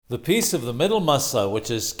The piece of the middle masa,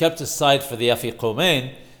 which is kept aside for the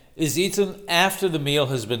Afiqomen, is eaten after the meal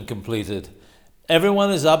has been completed.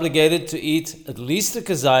 Everyone is obligated to eat at least a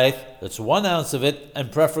kazayit, that's 1 ounce of it,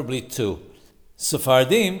 and preferably 2.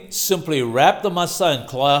 Sephardim simply wrap the masa in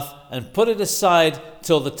cloth and put it aside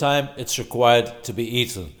till the time it's required to be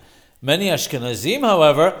eaten. Many Ashkenazim,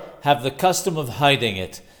 however, have the custom of hiding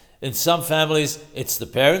it. In some families, it's the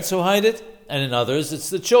parents who hide it, and in others, it's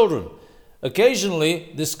the children.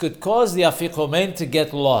 Occasionally, this could cause the Afiqomen to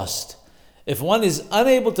get lost. If one is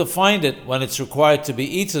unable to find it when it's required to be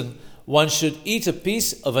eaten, one should eat a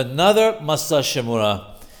piece of another masa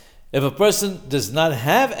shemura. If a person does not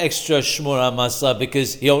have extra shmura masa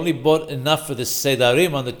because he only bought enough for the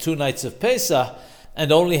sedarim on the 2 nights of Pesach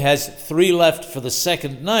and only has 3 left for the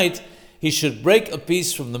second night, he should break a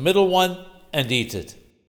piece from the middle one and eat it.